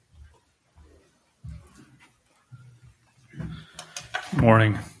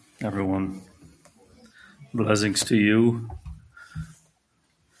Morning, everyone. Blessings to you,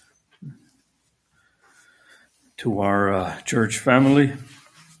 to our church family.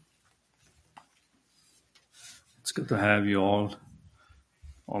 It's good to have you all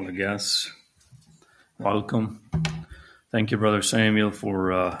the guests. Welcome. Thank you, Brother Samuel,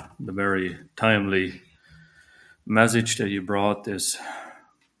 for the very timely message that you brought. It's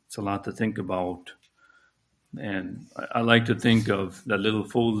a lot to think about. And I like to think of that little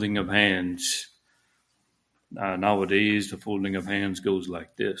folding of hands. Nowadays, the folding of hands goes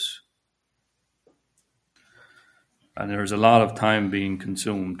like this. And there's a lot of time being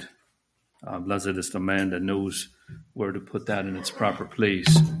consumed. Blessed is the man that knows where to put that in its proper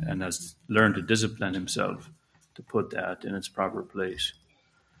place and has learned to discipline himself to put that in its proper place.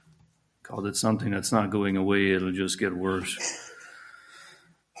 Because it's something that's not going away, it'll just get worse.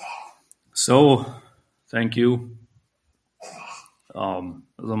 So, thank you. It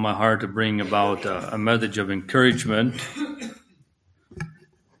was on my heart to bring about a message of encouragement,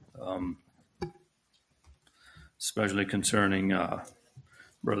 especially concerning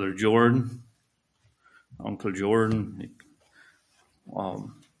Brother Jordan, Uncle Jordan.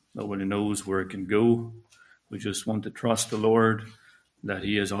 Nobody knows where it can go. We just want to trust the Lord that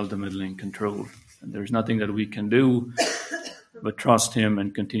He is ultimately in control. And there's nothing that we can do but trust Him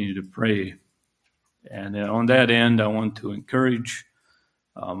and continue to pray. And on that end, I want to encourage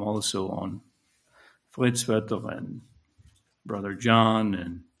also on Fritz Vetter and Brother John,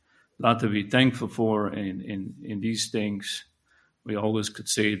 and a lot to be thankful for in these things. We always could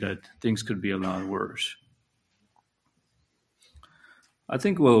say that things could be a lot worse. I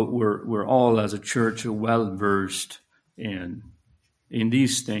think we're all as a church well versed in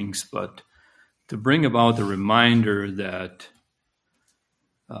these things, but to bring about the reminder that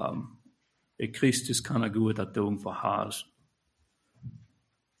Kristus kan gå att döm för has.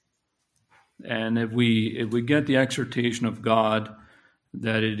 And if we get the exhortation of God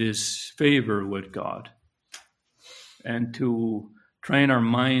that it is favor with God, and to train our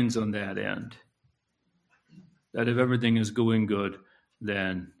minds on that end, that if everything is going good,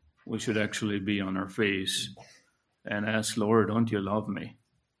 then we should actually be on our face and ask, Lord, don't you love me?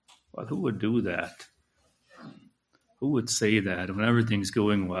 Well, who would do that? Who would say that when everything's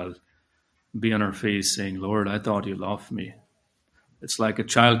going well? Be on our face saying, Lord, I thought you loved me. It's like a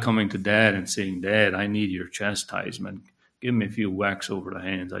child coming to dad and saying, Dad, I need your chastisement. Give me a few whacks over the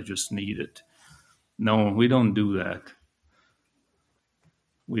hands. I just need it. No, we don't do that.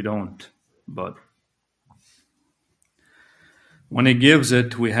 We don't. But when He gives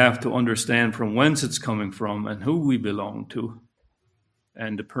it, we have to understand from whence it's coming from and who we belong to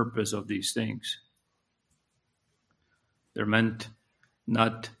and the purpose of these things. They're meant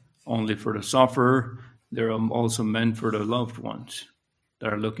not only for the sufferer, they're also meant for the loved ones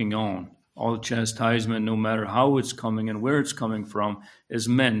that are looking on. All chastisement, no matter how it's coming and where it's coming from, is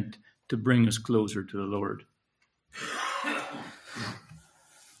meant to bring us closer to the Lord.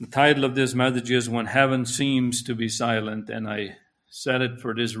 The title of this message is When Heaven Seems to Be Silent, and I said it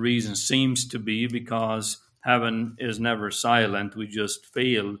for this reason, seems to be, because heaven is never silent. We just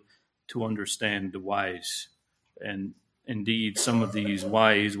fail to understand the whys. And indeed, some of these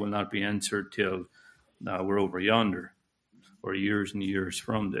whys will not be answered till we're over yonder, or years and years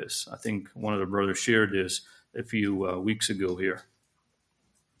from this. I think one of the brothers shared this a few weeks ago here.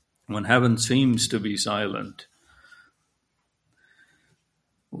 When heaven seems to be silent.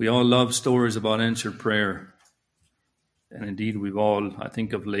 We all love stories about answered prayer. And indeed, we've all, I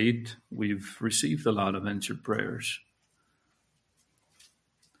think of late, we've received a lot of answered prayers.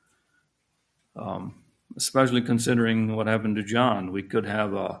 Especially considering what happened to John. We could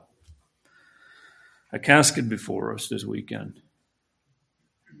have a casket before us this weekend.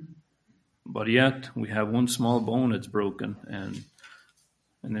 But yet, we have one small bone that's broken, and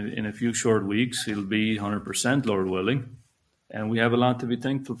in a few short weeks, he'll be 100%, Lord willing. And we have a lot to be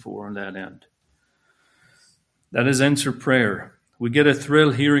thankful for on that end. That is answered prayer. We get a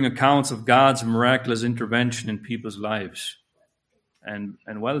thrill hearing accounts of God's miraculous intervention in people's lives. And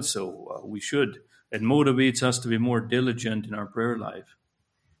well, so we should. It motivates us to be more diligent in our prayer life.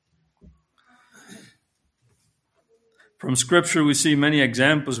 From Scripture, we see many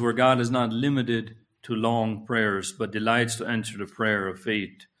examples where God is not limited to long prayers, but delights to answer the prayer of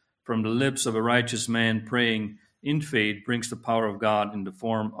faith. From the lips of a righteous man praying in faith brings the power of God in the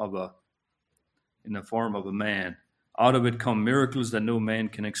form of a man. Out of it come miracles that no man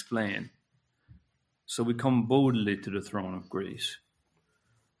can explain. So we come boldly to the throne of grace.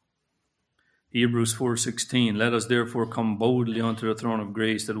 Hebrews 4:16, let us therefore come boldly unto the throne of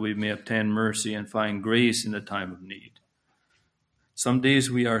grace that we may obtain mercy and find grace in the time of need. Some days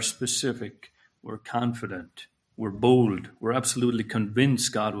we are specific, we're confident, we're bold, we're absolutely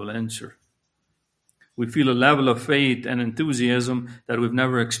convinced God will answer. We feel a level of faith and enthusiasm that we've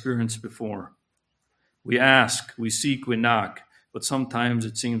never experienced before. We ask, we seek, we knock, but sometimes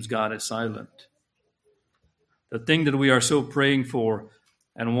it seems God is silent. The thing that we are so praying for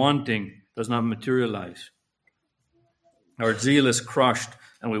and wanting does not materialize. Our zeal is crushed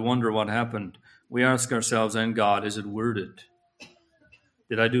and we wonder what happened. We ask ourselves, and God, is it worth it?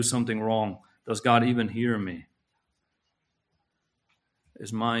 Did I do something wrong? Does God even hear me?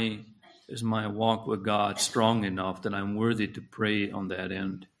 Is my walk with God strong enough that I'm worthy to pray on that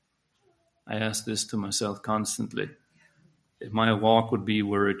end? I ask this to myself constantly. If my walk would be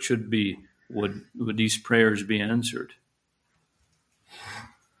where it should be, would these prayers be answered?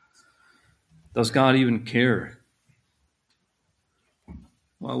 Does God even care?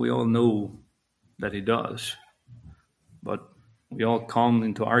 Well, we all know that He does. But we all come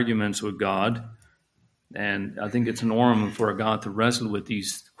into arguments with God, and I think it's normal for God to wrestle with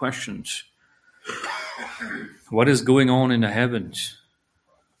these questions. What is going on in the heavens?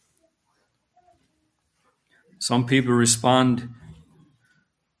 Some people respond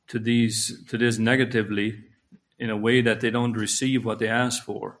to this negatively in a way that they don't receive what they ask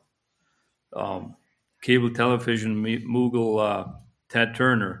for. Cable television mogul Ted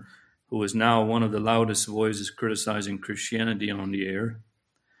Turner, who is now one of the loudest voices criticizing Christianity on the air,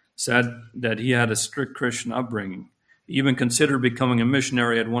 said that he had a strict Christian upbringing. He even considered becoming a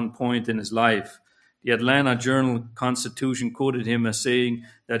missionary at one point in his life. The Atlanta Journal-Constitution quoted him as saying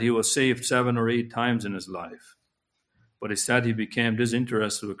that he was saved 7 or 8 times in his life. But he said he became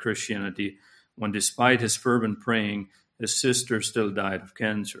disinterested with Christianity when, despite his fervent praying, his sister still died of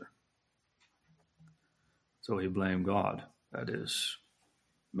cancer. So he blamed God. That is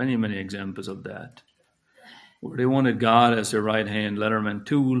many, many examples of that. Where they wanted God as their right-hand letterman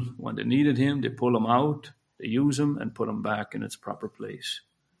tool. When they needed Him, they pull Him out, they use Him, and put Him back in its proper place.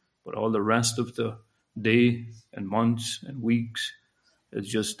 But all the rest of the day and months and weeks, it's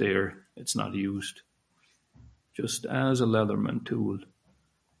just there. It's not used. Just as a letterman tool.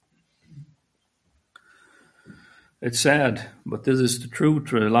 It's sad, but this is the truth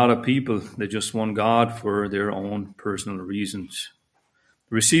for a lot of people. They just want God for their own personal reasons.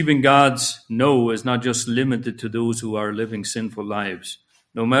 Receiving God's no is not just limited to those who are living sinful lives.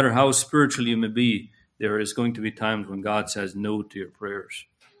 No matter how spiritual you may be, there is going to be times when God says no to your prayers.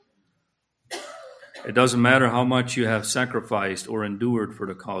 It doesn't matter how much you have sacrificed or endured for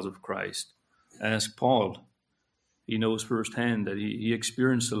the cause of Christ. Ask Paul. He knows firsthand that he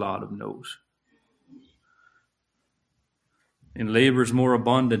experienced a lot of no's. In labors more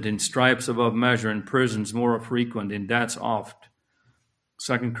abundant, in stripes above measure, in prisons more frequent, in debts oft.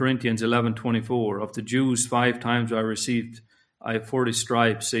 2 Corinthians 11:24, of the Jews 5 times I have 40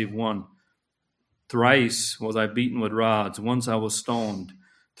 stripes, save one. Thrice was I beaten with rods, once I was stoned.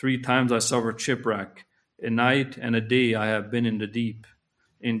 3 times I suffered shipwreck. A night and a day I have been in the deep.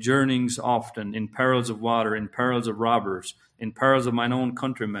 In journeyings often, in perils of water, in perils of robbers, in perils of mine own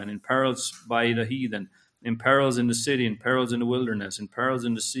countrymen, in perils by the heathen, in perils in the city, in perils in the wilderness, in perils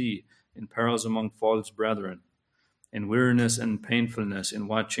in the sea, in perils among false brethren, in weariness and painfulness, in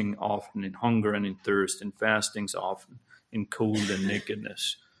watching often, in hunger and in thirst, in fastings often, in cold and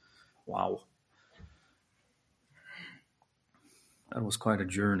nakedness. Wow. That was quite a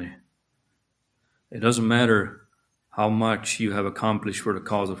journey. It doesn't matter how much you have accomplished for the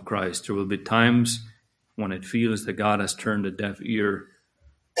cause of Christ. There will be times when it feels that God has turned a deaf ear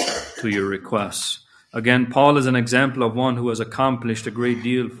to your requests. Again, Paul is an example of one who has accomplished a great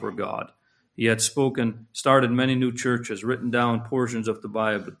deal for God. He had started many new churches, written down portions of the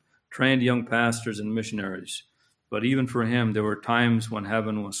Bible, trained young pastors and missionaries. But even for him, there were times when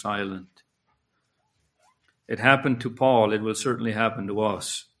heaven was silent. It happened to Paul. It will certainly happen to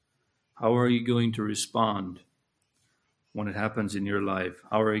us. How are you going to respond when it happens in your life?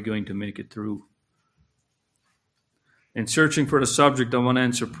 How are you going to make it through? In searching for the subject of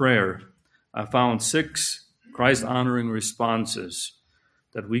unanswered prayer, I found 6 Christ-honoring responses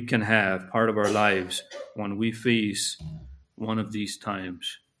that we can have part of our lives when we face one of these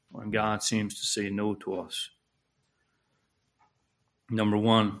times, when God seems to say no to us. Number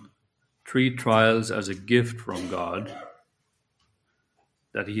 1, treat trials as a gift from God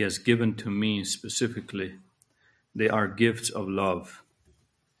that He has given to me specifically. They are gifts of love.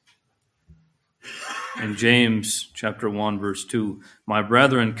 In James chapter 1, verse 2, my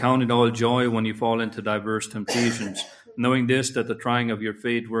brethren, count it all joy when you fall into diverse temptations, knowing this, that the trying of your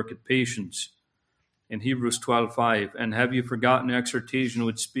faith worketh patience. in Hebrews 12:5, and have you forgotten the exhortation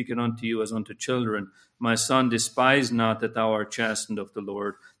which speaketh unto you as unto children? My son, despise not that thou art chastened of the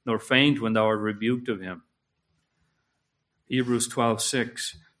Lord, nor faint when thou art rebuked of him. Hebrews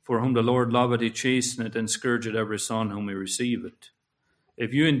 12:6, for whom the Lord loveth, he chasteneth, and scourgeth every son whom he receiveth.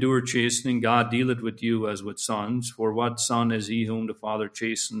 If you endure chastening, God dealeth with you as with sons, for what son is he whom the Father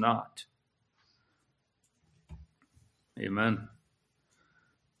chasteneth not? Amen.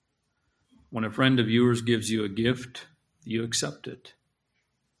 When a friend of yours gives you a gift, you accept it.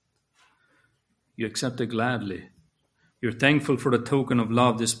 You accept it gladly. You're thankful for the token of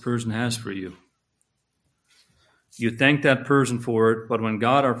love this person has for you. You thank that person for it, but when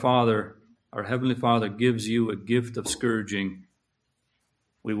God our Father, our Heavenly Father, gives you a gift of scourging,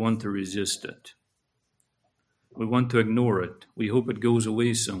 we want to resist it. We want to ignore it. We hope it goes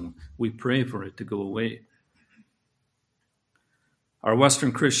away soon. We pray for it to go away. Our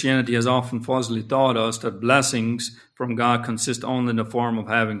Western Christianity has often falsely taught us that blessings from God consist only in the form of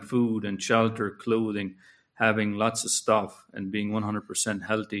having food and shelter, clothing, having lots of stuff, and being 100%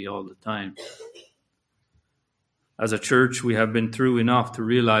 healthy all the time. As a church, we have been through enough to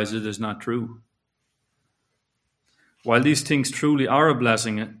realize it is not true. While these things truly are a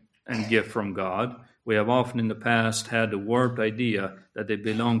blessing and gift from God, we have often in the past had the warped idea that they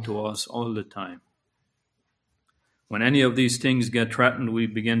belong to us all the time. When any of these things get threatened, we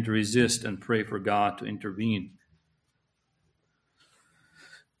begin to resist and pray for God to intervene.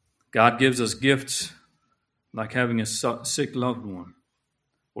 God gives us gifts like having a sick loved one,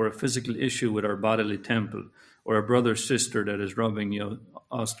 or a physical issue with our bodily temple, or a brother or sister that is rubbing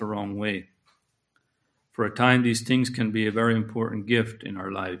us the wrong way. For a time, these things can be a very important gift in our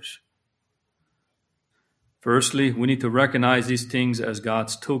lives. Firstly, we need to recognize these things as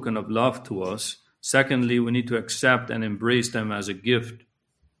God's token of love to us. Secondly, we need to accept and embrace them as a gift.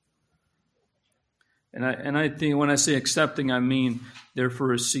 And I think when I say accepting, I mean they're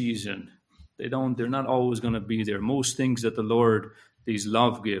for a season. They're not always going to be there. Most things that the Lord, these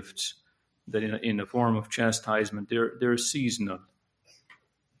love gifts, that in the form of chastisement, they're seasonal.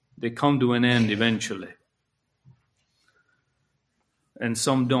 They come to an end eventually. And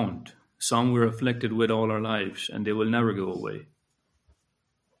some don't. Some we're afflicted with all our lives, and they will never go away.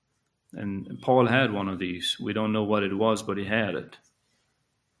 And Paul had one of these. We don't know what it was, but he had it.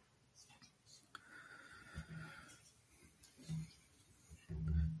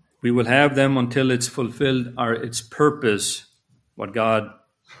 We will have them until it's fulfilled its purpose, what God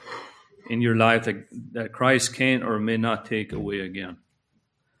in your life that Christ can or may not take away again.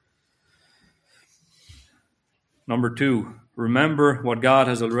 Number 2, remember what God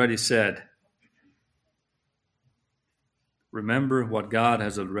has already said. Remember what God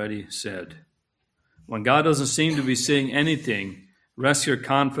has already said. When God doesn't seem to be saying anything, rest your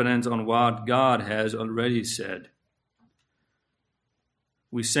confidence on what God has already said.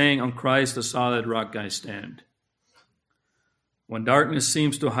 We sang, on Christ the solid rock I stand. When darkness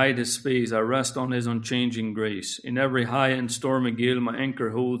seems to hide his face, I rest on his unchanging grace. In every high and stormy gale, my anchor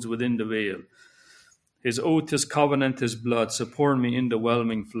holds within the veil. His oath, his covenant, his blood support me in the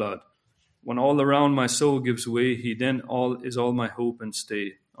whelming flood. When all around my soul gives way, he then is all my hope and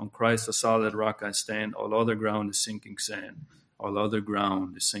stay. On Christ the solid rock I stand. All other ground is sinking sand. All other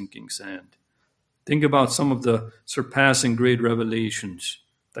ground is sinking sand. Think about some of the surpassing great revelations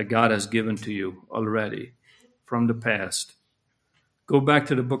that God has given to you already from the past. Go back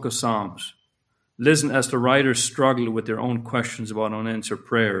to the book of Psalms. Listen as the writers struggle with their own questions about unanswered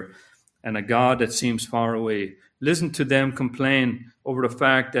prayer and a God that seems far away. Listen to them complain over the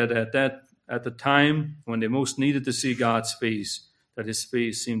fact that at the time when they most needed to see God's face, that his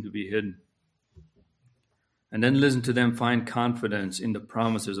face seemed to be hidden. And then listen to them find confidence in the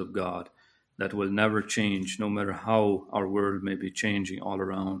promises of God that will never change, no matter how our world may be changing all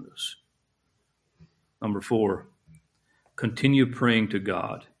around us. Number 4, continue praying to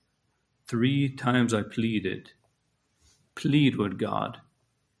God. 3 times I pleaded. Plead with God.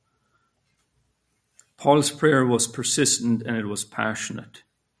 Paul's prayer was persistent and it was passionate.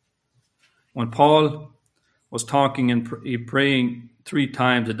 When Paul was talking and praying 3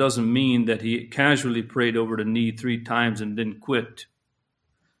 times, it doesn't mean that he casually prayed over the need 3 times and didn't quit.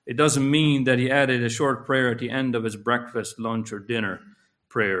 It doesn't mean that he added a short prayer at the end of his breakfast, lunch, or dinner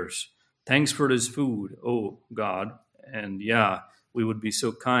prayers. Thanks for this food, oh God. And yeah, we would be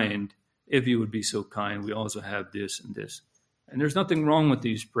so kind. If you would be so kind, we also have this and this. And there's nothing wrong with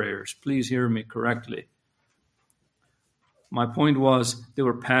these prayers. Please hear me correctly. My point was they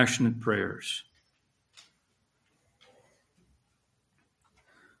were passionate prayers.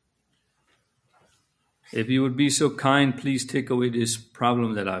 If you would be so kind, please take away this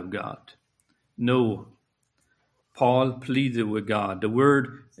problem that I've got. No. Paul pleaded with God. The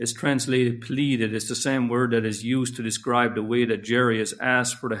word is translated pleaded. It's the same word that is used to describe the way that Jairus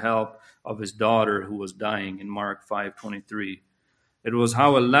asked for the help of his daughter who was dying in Mark 5:23. It was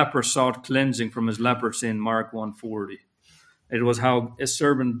how a leper sought cleansing from his leprosy in Mark 1:40. It was how a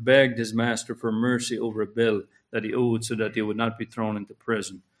servant begged his master for mercy over a bill that he owed so that he would not be thrown into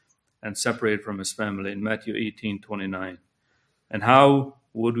prison and separated from his family in Matthew 18:29. And how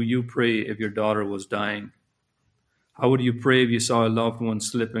would you pray if your daughter was dying? How would you pray if you saw a loved one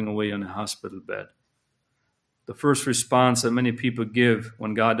slipping away on a hospital bed? The first response that many people give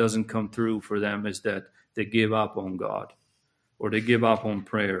when God doesn't come through for them is that they give up on God or they give up on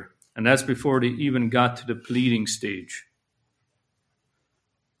prayer. And that's before they even got to the pleading stage.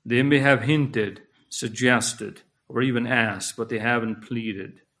 They may have hinted, suggested, or even asked, but they haven't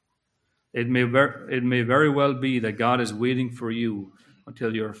pleaded. It may very well be that God is waiting for you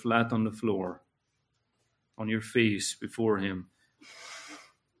until you're flat on the floor, on your face before Him,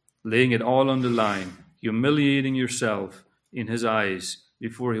 laying it all on the line, humiliating yourself in His eyes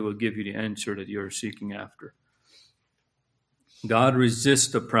before He will give you the answer that you're seeking after. God resists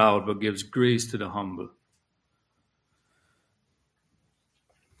the proud but gives grace to the humble.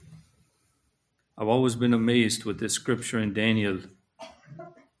 I've always been amazed with this scripture in Daniel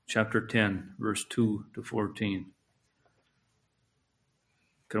chapter 10, verse 2 to 14.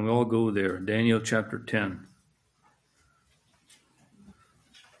 Can we all go there? Daniel chapter 10.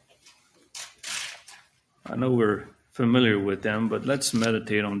 I know we're familiar with them, but let's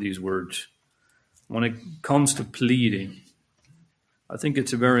meditate on these words. When it comes to pleading, I think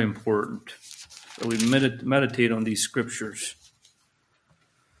it's very important that we meditate on these scriptures.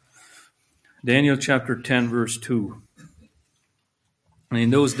 Daniel chapter 10, verse 2. And in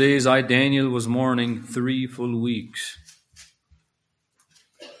those days I, Daniel, was mourning 3 full weeks.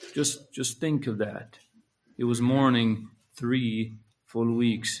 Just think of that. He was mourning 3 full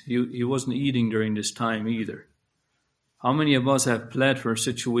weeks. He wasn't eating during this time either. How many of us have pled for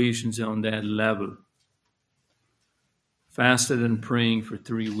situations on that level? Fasted and praying for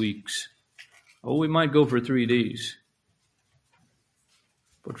 3 weeks. Oh, we might go for 3 days.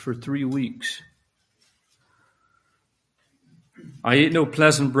 But for 3 weeks. I ate no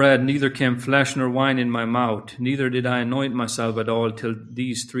pleasant bread, neither came flesh nor wine in my mouth, neither did I anoint myself at all till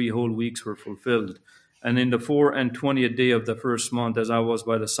these 3 whole weeks were fulfilled. And in the 24th day of the first month, as I was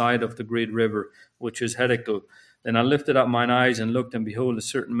by the side of the great river, which is Hiddekel, then I lifted up mine eyes and looked, and behold, a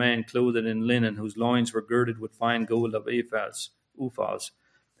certain man clothed in linen, whose loins were girded with fine gold of Uphaz.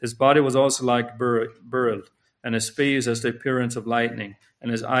 His body was also like beryl, and his face as the appearance of lightning,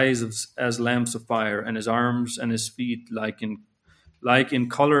 and his eyes as lamps of fire, and his arms and his feet like in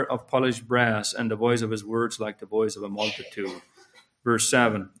color of polished brass, and the voice of his words like the voice of a multitude. Verse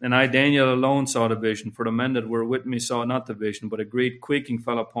 7, and I, Daniel, alone saw the vision, for the men that were with me saw not the vision, but a great quaking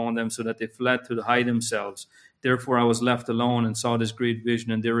fell upon them, so that they fled to hide themselves. Therefore I was left alone and saw this great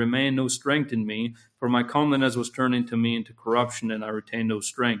vision, and there remained no strength in me, for my comeliness was turned into me into corruption, and I retained no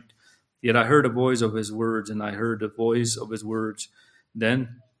strength. Yet I heard the voice of his words, and I heard the voice of his words.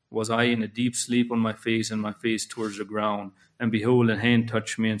 Then was I in a deep sleep on my face, and my face towards the ground. And behold, a hand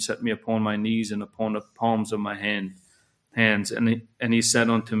touched me, and set me upon my knees and upon the palms of my hands. And he said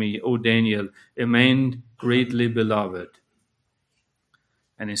unto me, O Daniel, a man greatly beloved.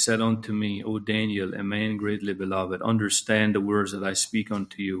 And he said unto me, O Daniel, a man greatly beloved, understand the words that I speak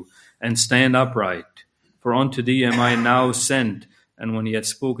unto you, and stand upright. For unto thee am I now sent. And when he had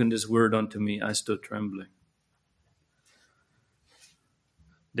spoken this word unto me, I stood trembling.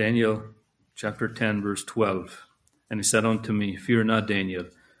 Daniel chapter 10, verse 12. And he said unto me, Fear not, Daniel,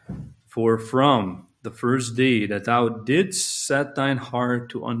 for from the first day that thou didst set thine heart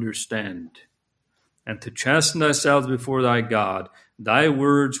to understand, and to chasten thyself before thy God, thy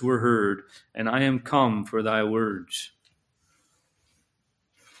words were heard, and I am come for thy words.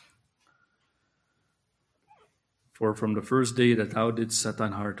 For from the first day that thou didst set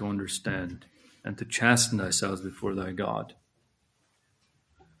thine heart to understand, and to chasten thyself before thy God.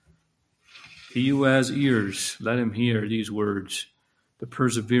 He who has ears, let him hear these words, the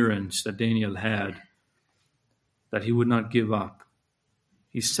perseverance that Daniel had, that he would not give up.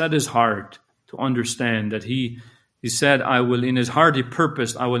 He set his heart to understand that he said, I will, in his heart he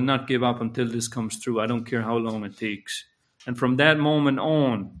purposed, I will not give up until this comes through. I don't care how long it takes. And from that moment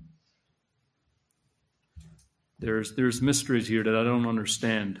on, there's mysteries here that I don't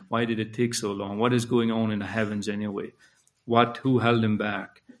understand. Why did it take so long? What is going on in the heavens anyway? Who held him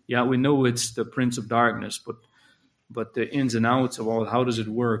back? Yeah, we know it's the prince of darkness, but the ins and outs of all, how does it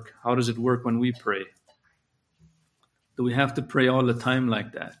work? How does it work when we pray? Do we have to pray all the time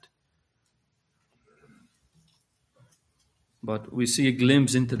like that? but we see a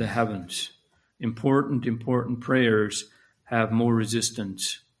glimpse into the heavens. Important prayers have more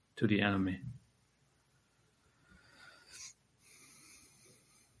resistance to the enemy.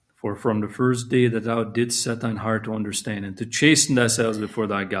 For from the first day that thou didst set thine heart to understand and to chasten thyself before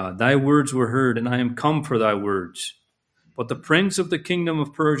thy God, thy words were heard, and I am come for thy words. But the prince of the kingdom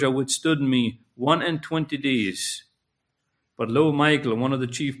of Persia withstood me 21 days. But lo, Michael, one of the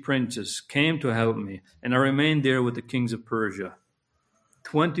chief princes, came to help me, and I remained there with the kings of Persia.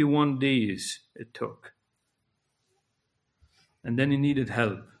 21 days it took. And then he needed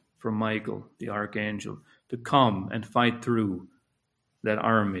help from Michael, the archangel, to come and fight through that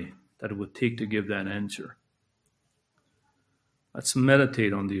army that it would take to give that answer. Let's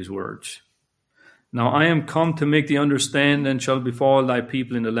meditate on these words. Now I am come to make thee understand, and shall befall thy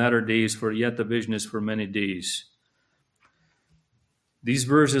people in the latter days, for yet the vision is for many days. These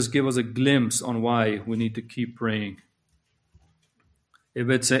verses give us a glimpse on why we need to keep praying. If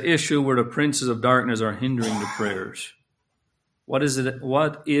it's an issue where the princes of darkness are hindering the prayers, what is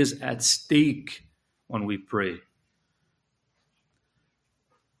at stake when we pray?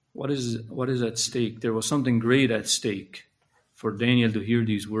 What is at stake? There was something great at stake for Daniel to hear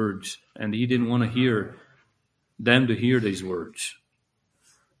these words, and he didn't want to hear them to hear these words.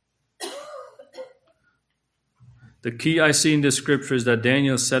 The key I see in this scripture is that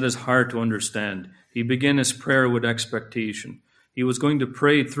Daniel set his heart to understand. He began his prayer with expectation. He was going to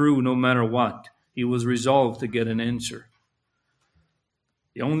pray through no matter what. He was resolved to get an answer.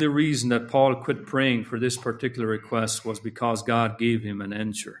 The only reason that Paul quit praying for this particular request was because God gave him an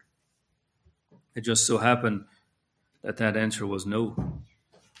answer. It just so happened that answer was no.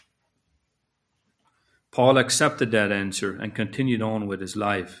 Paul accepted that answer and continued on with his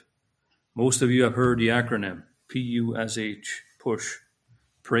life. Most of you have heard the acronym PUSH, push.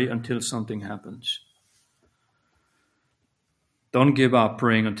 Pray until something happens. Don't give up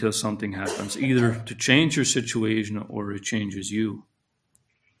praying until something happens, either to change your situation or it changes you.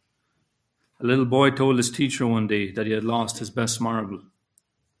 A little boy told his teacher one day that he had lost his best marble.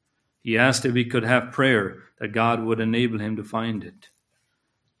 He asked if he could have prayer that God would enable him to find it.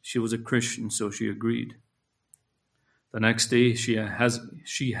 She was a Christian, so she agreed. The next day, she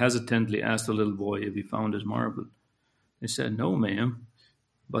hesitantly asked the little boy if he found his marble. He said, "No, ma'am,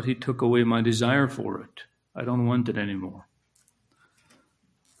 but he took away my desire for it. I don't want it anymore."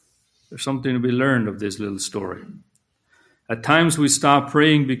 There's something to be learned of this little story. At times we stop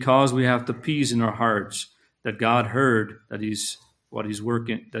praying because we have the peace in our hearts that God heard that He's worked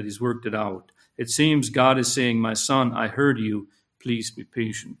it out. It seems God is saying, "My son, I heard you. Please be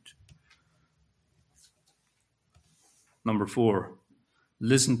patient." Number 4,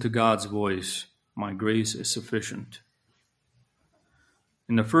 listen to God's voice. My grace is sufficient.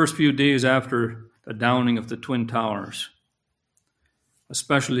 In the first few days after the downing of the Twin Towers, a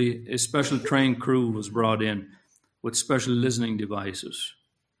special trained crew was brought in with special listening devices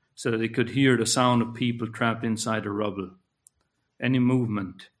so that they could hear the sound of people trapped inside the rubble. Any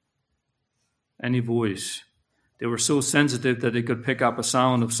movement, any voice. They were so sensitive that they could pick up a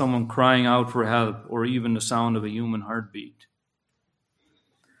sound of someone crying out for help or even the sound of a human heartbeat.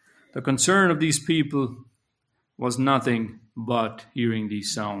 The concern of these people was nothing but hearing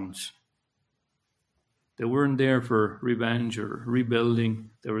these sounds. They weren't there for revenge or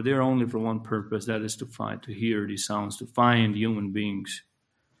rebuilding. They were there only for one purpose, that is to hear these sounds, to find human beings.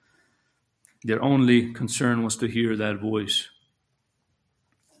 Their only concern was to hear that voice.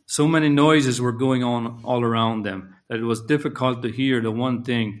 So many noises were going on all around them that it was difficult to hear the one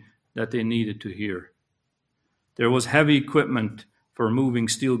thing that they needed to hear. There was heavy equipment for moving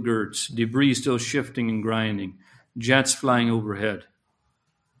steel girts, debris still shifting and grinding, jets flying overhead.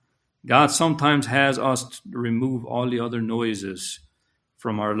 God sometimes has us remove all the other noises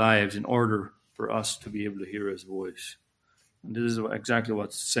from our lives in order for us to be able to hear His voice. And this is exactly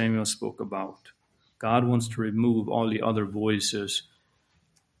what Samuel spoke about. God wants to remove all the other voices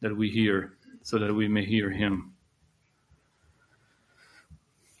that we hear so that we may hear Him.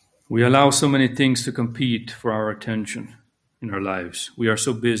 We allow so many things to compete for our attention in our lives. We are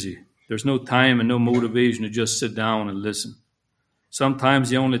so busy. There's no time and no motivation to just sit down and listen. Sometimes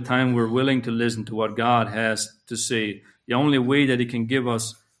the only time we're willing to listen to what God has to say, the only way that He can get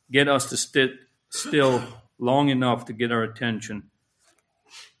us to sit still long enough to get our attention,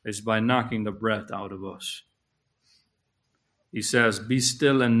 is by knocking the breath out of us. He says, "Be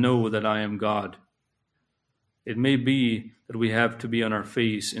still and know that I am God." It may be that we have to be on our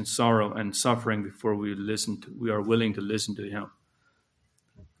face in sorrow and suffering before we are willing to listen to Him.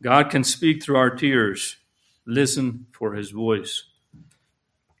 God can speak through our tears. Listen for His voice.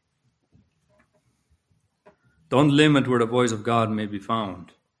 Don't limit where the voice of God may be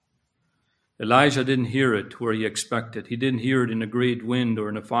found. Elijah didn't hear it where he expected. He didn't hear it in a great wind or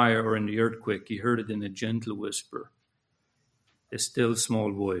in a fire or in the earthquake. He heard it in a gentle whisper, a still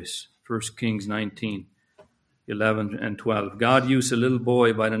small voice. 1 Kings 19:11 and 12. God used a little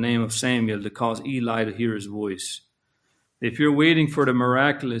boy by the name of Samuel to cause Eli to hear his voice. If you're waiting for the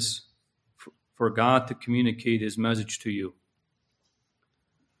miraculous, for God to communicate his message to you,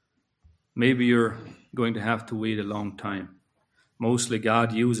 maybe you're going to have to wait a long time. Mostly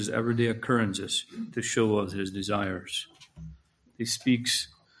God uses everyday occurrences to show us his desires. He speaks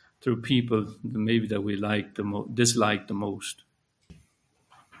through people maybe that we dislike the most.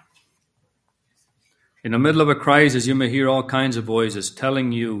 In the middle of a crisis, you may hear all kinds of voices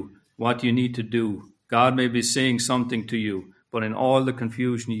telling you what you need to do. God may be saying something to you, but in all the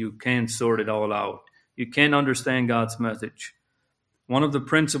confusion, you can't sort it all out. You can't understand God's message. One of the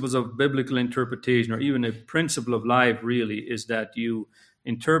principles of biblical interpretation, or even a principle of life really, is that you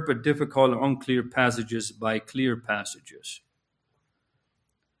interpret difficult or unclear passages by clear passages.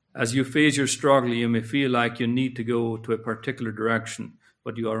 As you face your struggle, you may feel like you need to go to a particular direction,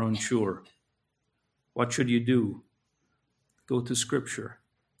 but you are unsure. What should you do? Go to Scripture.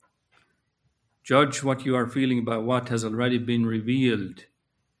 Judge what you are feeling by what has already been revealed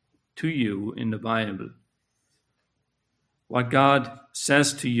to you in the Bible. What God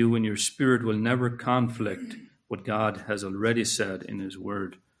says to you in your spirit will never conflict what God has already said in his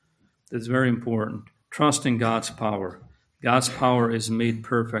word. It's very important. Trust in God's power. God's power is made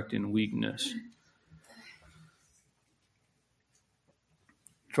perfect in weakness.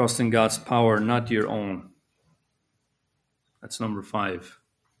 Trust in God's power, not your own. That's number 5.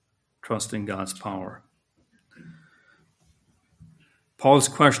 Trust in God's power. Paul's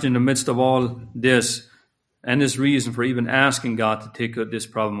question in the midst of all this, and his reason for even asking God to take this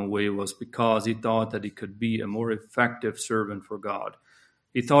problem away, was because he thought that he could be a more effective servant for God.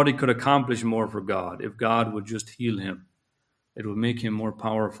 He thought he could accomplish more for God if God would just heal him. It would make him more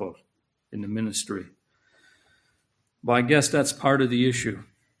powerful in the ministry. But I guess that's part of the issue.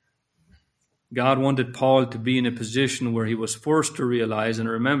 God wanted Paul to be in a position where he was forced to realize and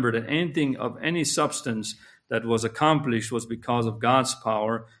remember that anything of any substance that was accomplished was because of God's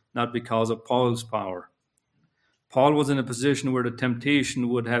power, not because of Paul's power. Paul was in a position where the temptation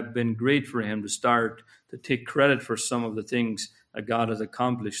would have been great for him to start to take credit for some of the things that God has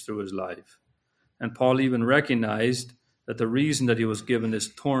accomplished through his life. And Paul even recognized that the reason that he was given this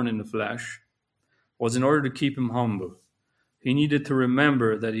thorn in the flesh was in order to keep him humble. He needed to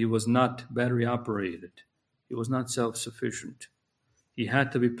remember that he was not battery operated. He was not self-sufficient. He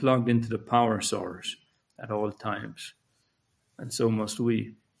had to be plugged into the power source at all times. And so must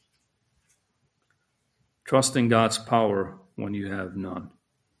we. Trust in God's power when you have none.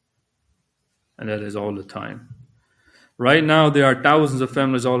 And that is all the time. Right now, there are thousands of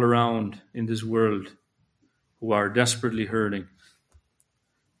families all around in this world who are desperately hurting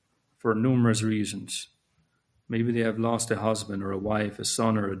for numerous reasons. Maybe they have lost a husband or a wife, a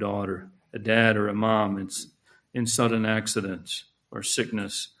son or a daughter, a dad or a mom in sudden accidents or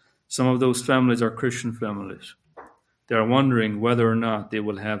sickness. Some of those families are Christian families. They are wondering whether or not they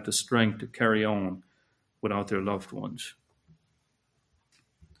will have the strength to carry on without their loved ones.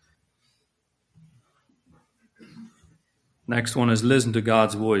 Next one is listen to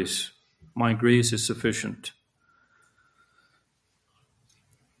God's voice. My grace is sufficient.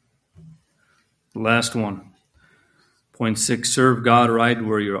 The last one. Point 6, serve God right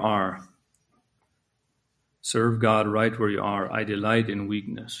where you are. Serve God right where you are. I delight in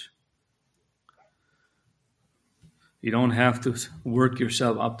weakness. You don't have to work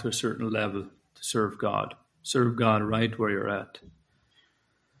yourself up to a certain level to serve God. Serve God right where you're at.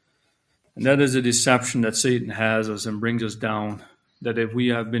 And that is a deception that Satan has us and brings us down, that if we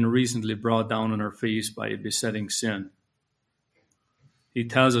have been recently brought down on our face by a besetting sin, he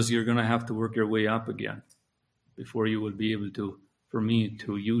tells us you're going to have to work your way up again before you will be able to, for me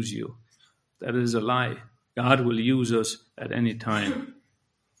to use you. That is a lie. God will use us at any time.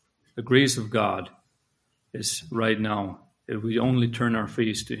 The grace of God is right now if we only turn our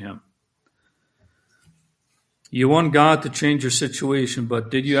face to him. You want God to change your situation,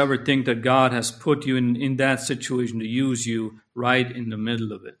 but did you ever think that God has put you in that situation to use you right in the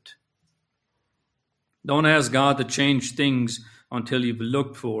middle of it? Don't ask God to change things until you've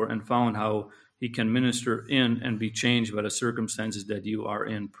looked for and found how he can minister in and be changed by the circumstances that you are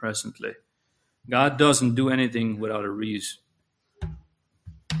in presently. God doesn't do anything without a reason.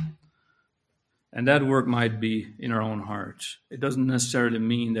 And that work might be in our own hearts. It doesn't necessarily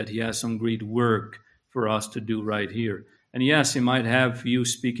mean that he has some great work for us to do right here. And yes, he might have you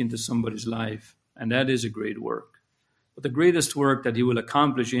speak into somebody's life and that is a great work. But the greatest work that he will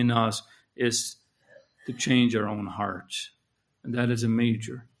accomplish in us is to change our own hearts, and that is a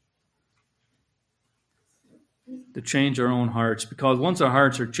major. To change our own hearts, because once our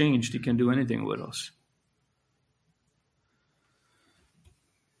hearts are changed, he can do anything with us.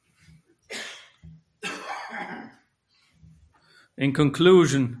 In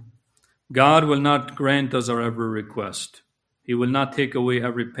conclusion, God will not grant us our every request. He will not take away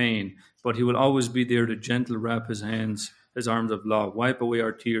every pain, but he will always be there to gently wrap his arms of love, wipe away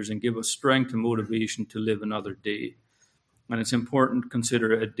our tears, and give us strength and motivation to live another day. And it's important to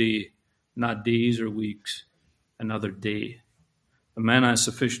consider a day, not days or weeks, another day. The manna is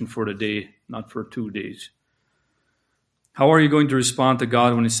sufficient for the day, not for 2 days. How are you going to respond to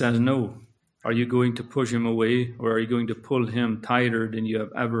God when he says no? Are you going to push him away, or are you going to pull him tighter than you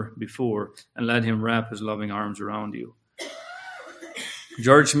have ever before and let him wrap his loving arms around you?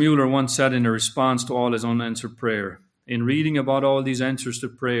 George Mueller once said in a response to all his unanswered prayer, "In reading about all these answers to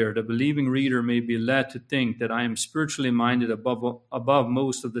prayer, the believing reader may be led to think that I am spiritually minded above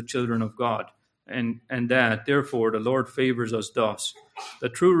most of the children of God, and that, therefore, the Lord favors us thus. The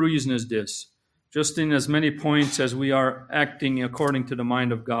true reason is this: just in as many points as we are acting according to the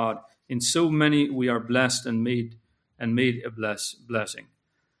mind of God, in so many we are blessed and made a blessing.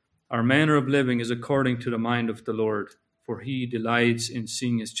 Our manner of living is according to the mind of the Lord, for he delights in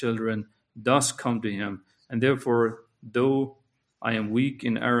seeing his children thus come to him, and therefore, though I am weak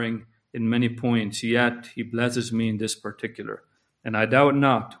in erring in many points, yet he blesses me in this particular, and I doubt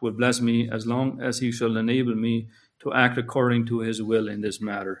not will bless me as long as he shall enable me to act according to his will in this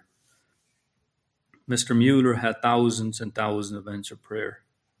matter." Mr. Mueller had thousands and thousands of answered prayer.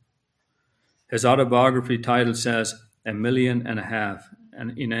 His autobiography title says, 1.5 million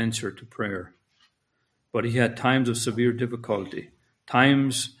in answer to prayer. But he had times of severe difficulty,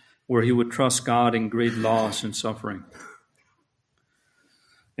 times where he would trust God in great loss and suffering.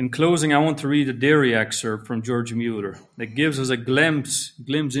 In closing, I want to read a diary excerpt from George Mueller that gives us a glimpse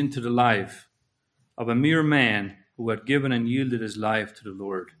into the life of a mere man who had given and yielded his life to the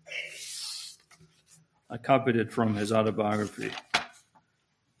Lord. I copied it from his autobiography.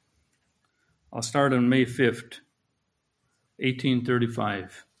 I'll start on May 5th,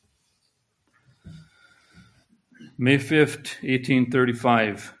 1835. May 5th,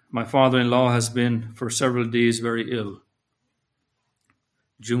 1835. My father-in-law has been for several days very ill.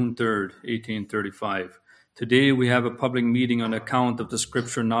 June 3rd, 1835. Today we have a public meeting on account of the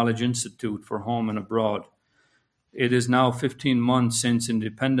Scripture Knowledge Institute for home and abroad. It is now 15 months since, in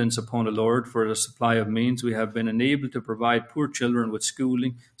dependence upon the Lord for the supply of means, we have been enabled to provide poor children with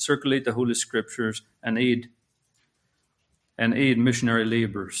schooling, circulate the Holy Scriptures, and aid missionary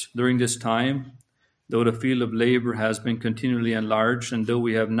labors. During this time, though the field of labor has been continually enlarged, and though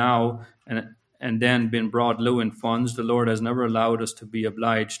we have now and then been brought low in funds, the Lord has never allowed us to be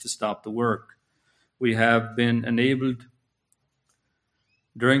obliged to stop the work. We have been enabled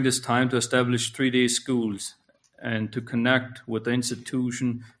during this time to establish 3-day schools and to connect with the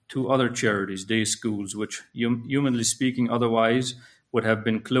institution to other charities, day schools, which, humanly speaking, otherwise would have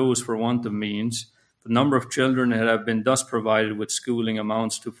been closed for want of means. The number of children that have been thus provided with schooling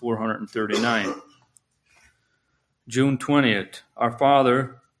amounts to 439. June 20th, our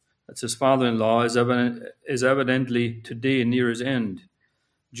father, that's his father-in-law, is evidently today near his end.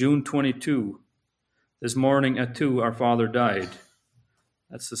 June 22, this morning at 2, our father died.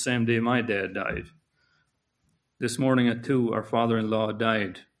 That's the same day my dad died. This morning at 2, our father-in-law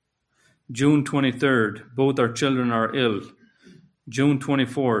died. June 23rd, both our children are ill. June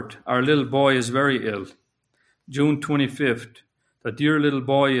 24th, our little boy is very ill. June 25th, the dear little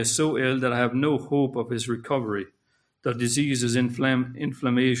boy is so ill that I have no hope of his recovery. The disease is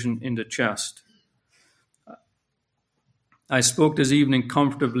inflammation in the chest. I spoke this evening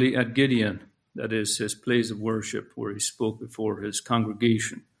comfortably at Gideon, that is his place of worship, where he spoke before his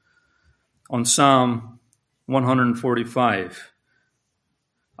congregation, on Psalm 145.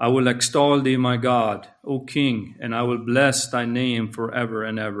 I will extol thee, my God, O King, and I will bless thy name forever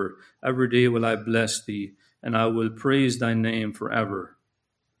and ever. Every day will I bless thee, and I will praise thy name forever.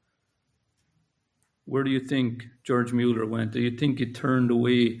 Where do you think George Mueller went? Do you think he turned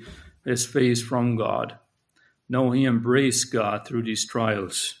away his face from God? No, he embraced God through these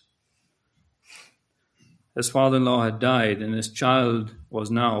trials. His father-in-law had died, and his child was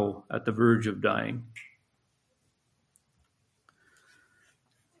now at the verge of dying.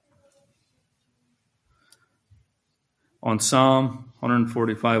 On Psalm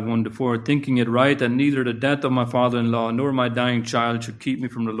 145, 1-4, thinking it right that neither the death of my father-in-law nor my dying child should keep me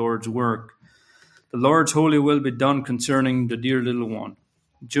from the Lord's work. The Lord's holy will be done concerning the dear little one.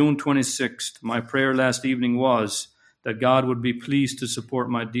 June 26th, my prayer last evening was that God would be pleased to support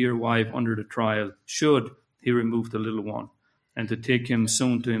my dear wife under the trial, should he remove the little one, and to take him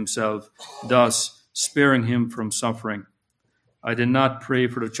soon to himself, thus sparing him from suffering. I did not pray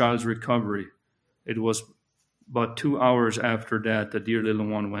for the child's recovery. It was but 2 hours after that the dear little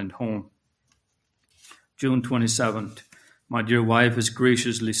one went home. June 27th, my dear wife is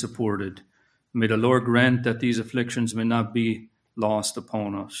graciously supported. May the Lord grant that these afflictions may not be lost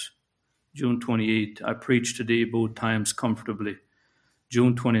upon us. June 28th, I preached today both times comfortably.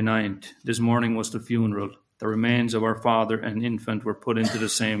 June 29th, this morning was the funeral. The remains of our father and infant were put into the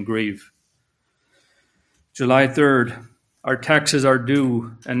same grave. July 3rd, our taxes are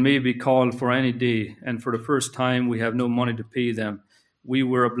due and may be called for any day, and for the first time we have no money to pay them. We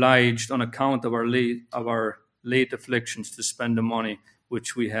were obliged, on account of our late afflictions, to spend the money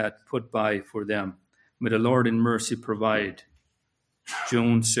which we had put by for them. May the Lord in mercy provide.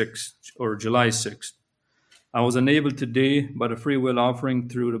 July 6th. I was enabled today, by the free will offering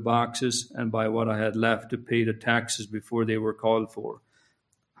through the boxes and by what I had left, to pay the taxes before they were called for.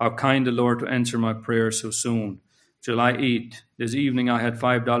 How kind the Lord to answer my prayer so soon. July 8th. This evening I had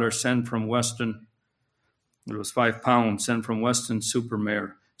 $5 sent from Weston. It was £5 sent from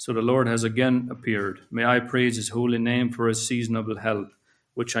Weston-super-Mare. So the Lord has again appeared. May I praise his holy name for his seasonable help,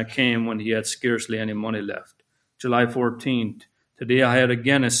 which I came when he had scarcely any money left. July 14th. Today I had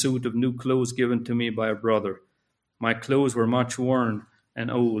again a suit of new clothes given to me by a brother. My clothes were much worn and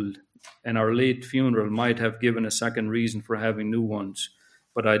old, and our late funeral might have given a second reason for having new ones,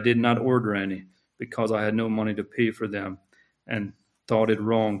 but I did not order any, because I had no money to pay for them, and thought it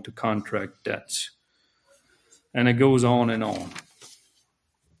wrong to contract debts. And it goes on and on.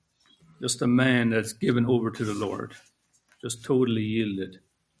 Just a man that's given over to the Lord, just totally yielded.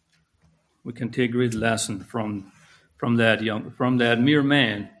 We can take great lesson from that mere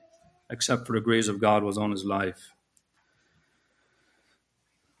man, except for the grace of God was on his life.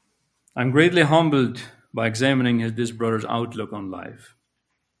 I'm greatly humbled by examining this brother's outlook on life.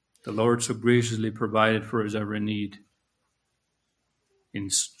 The Lord so graciously provided for his every need, in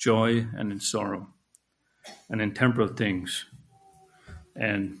joy and in sorrow, and in temporal things.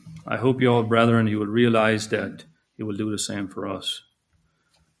 And I hope you all, brethren, you will realize that he will do the same for us.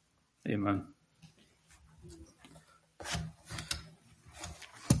 Amen.